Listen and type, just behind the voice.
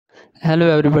Hello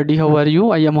everybody, how are you?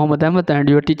 I am Mohammed Ahmed and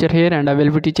your teacher here, and I will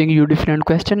be teaching you different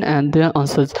question and their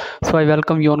answers. So I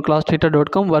welcome you on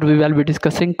classteacher.com where we will be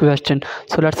discussing question.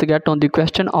 So let's get on the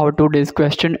question. Our today's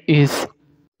question is: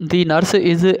 the nurse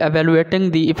is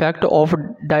evaluating the effect of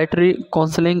dietary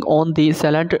counseling on the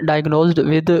silent diagnosed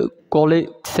with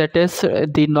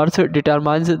cholecystitis. The nurse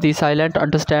determines the silent,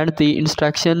 understands the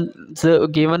instructions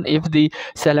given. If the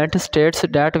silent states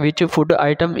that which food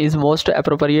item is most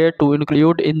appropriate to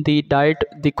include in the diet.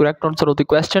 The correct answer of the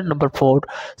question number 4.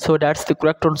 So that's the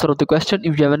correct answer of the question.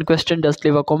 If you have any question, just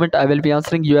leave a comment. I will be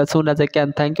answering you as soon as I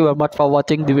can. Thank you very much for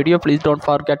watching the video. Please don't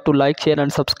forget to like, share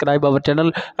and subscribe our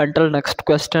channel. Until next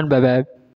question, bye bye.